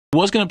I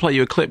was going to play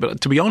you a clip,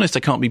 but to be honest, I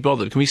can't be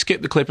bothered. Can we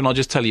skip the clip and I'll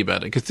just tell you about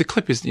it? Because the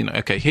clip is,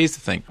 okay, here's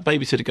the thing.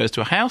 Babysitter goes to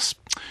a house,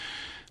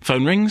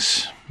 phone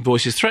rings,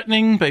 voice is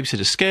threatening,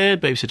 babysitter's scared,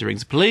 babysitter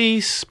rings the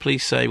police,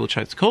 police say we'll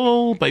check the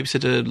call,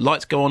 babysitter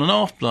lights go on and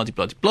off,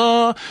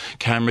 blah-de-blah-de-blah,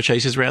 camera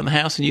chases around the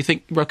house, and you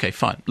think, okay,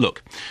 fine,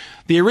 look.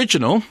 The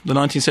original, the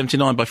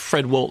 1979 by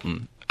Fred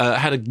Walton,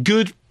 had a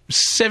good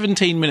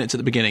 17 minutes at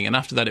the beginning, and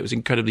after that it was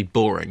incredibly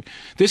boring.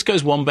 This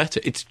goes one better.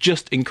 It's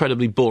just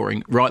incredibly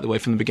boring right the way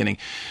from the beginning.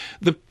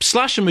 The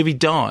slasher movie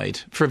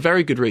died for a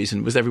very good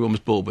reason, was everyone was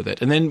bored with it.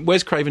 And then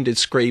Wes Craven did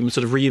Scream,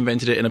 sort of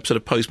reinvented it in a sort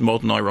of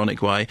postmodern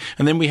ironic way.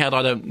 And then we had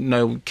I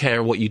Don't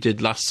Care What You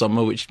Did Last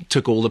Summer, which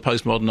took all the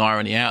postmodern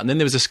irony out. And then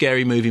there was the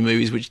Scary Movie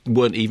movies, which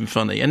weren't even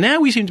funny. And now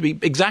we seem to be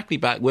exactly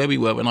back where we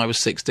were when I was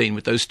 16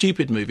 with those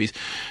stupid movies.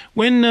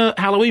 When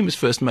Halloween was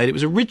first made, it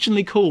was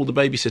originally called The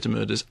Babysitter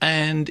Murders,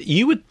 and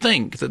you would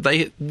think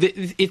that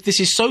if this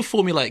is so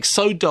formulaic,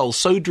 so dull,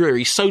 so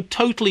dreary, so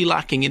totally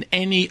lacking in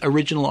any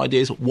original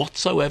ideas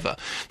whatsoever,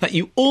 that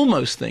you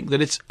almost think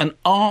that it's an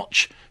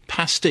arch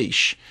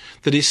pastiche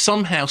that is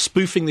somehow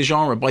spoofing the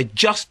genre by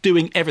just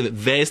doing everything.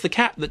 There's the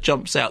cat that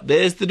jumps out,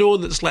 there's the door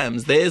that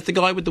slams, there's the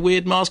guy with the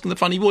weird mask and the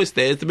funny voice,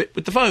 there's the bit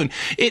with the phone.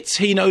 It's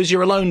he knows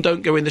you're alone,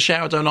 don't go in the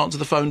shower, don't answer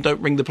the phone,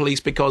 don't ring the police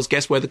because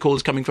guess where the call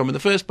is coming from in the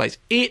first place.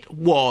 It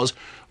was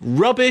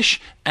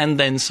rubbish and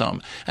then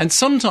some. And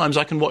sometimes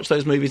I can watch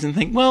those movies and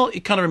think, well,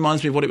 it kind of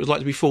reminds me of what it was like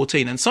to be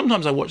 14. And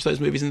sometimes I watch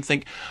those movies and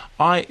think,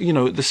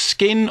 the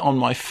skin on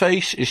my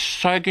face is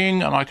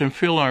sagging and I can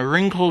feel my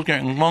wrinkles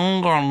getting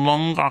longer and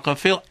longer. I can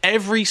feel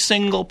every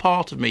single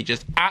part of me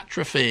just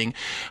atrophying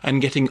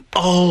and getting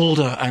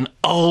older and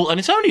old. And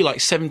it's only like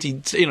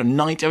 70,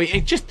 90. I mean,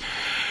 it just...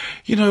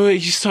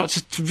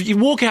 you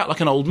walk out like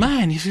an old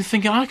man. You're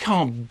thinking, I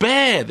can't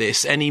bear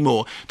this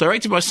anymore.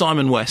 Directed by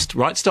Simon West,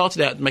 right?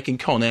 Started out making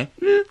Con Air,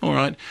 all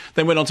right.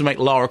 Then went on to make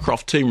Lara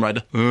Croft Tomb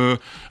Raider,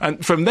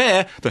 and from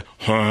there,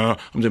 I'm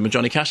doing my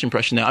Johnny Cash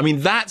impression now. I mean,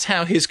 that's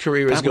how his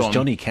career has gone. That was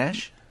Johnny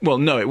Cash? Well,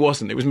 no, it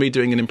wasn't. It was me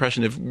doing an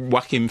impression of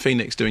Joaquin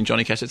Phoenix doing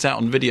Johnny Cash. It's out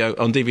on video,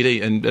 on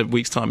DVD in a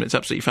week's time, and it's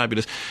absolutely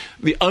fabulous.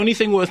 The only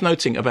thing worth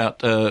noting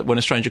about When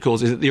a Stranger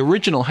Calls is that the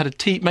original had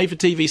a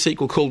made-for-TV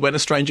sequel called When a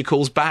Stranger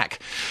Calls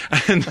Back.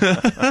 And,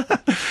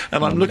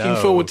 and I'm looking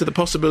forward to the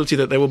possibility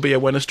that there will be a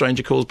When a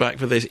Stranger Calls Back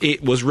for this.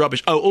 It was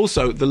rubbish. Oh,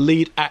 also, the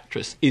lead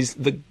actress is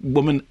the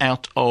woman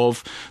out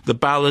of The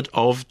Ballad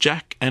of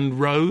Jack and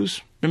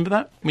Rose. Remember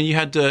that? When you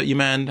had your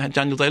man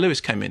Daniel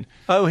Day-Lewis came in.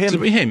 Oh, him.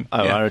 Was it him?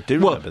 Oh, yeah. I do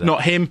remember that.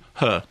 Not him,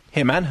 her.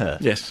 Him and her.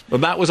 Yes. Well,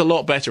 that was a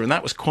lot better, and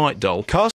that was quite dull.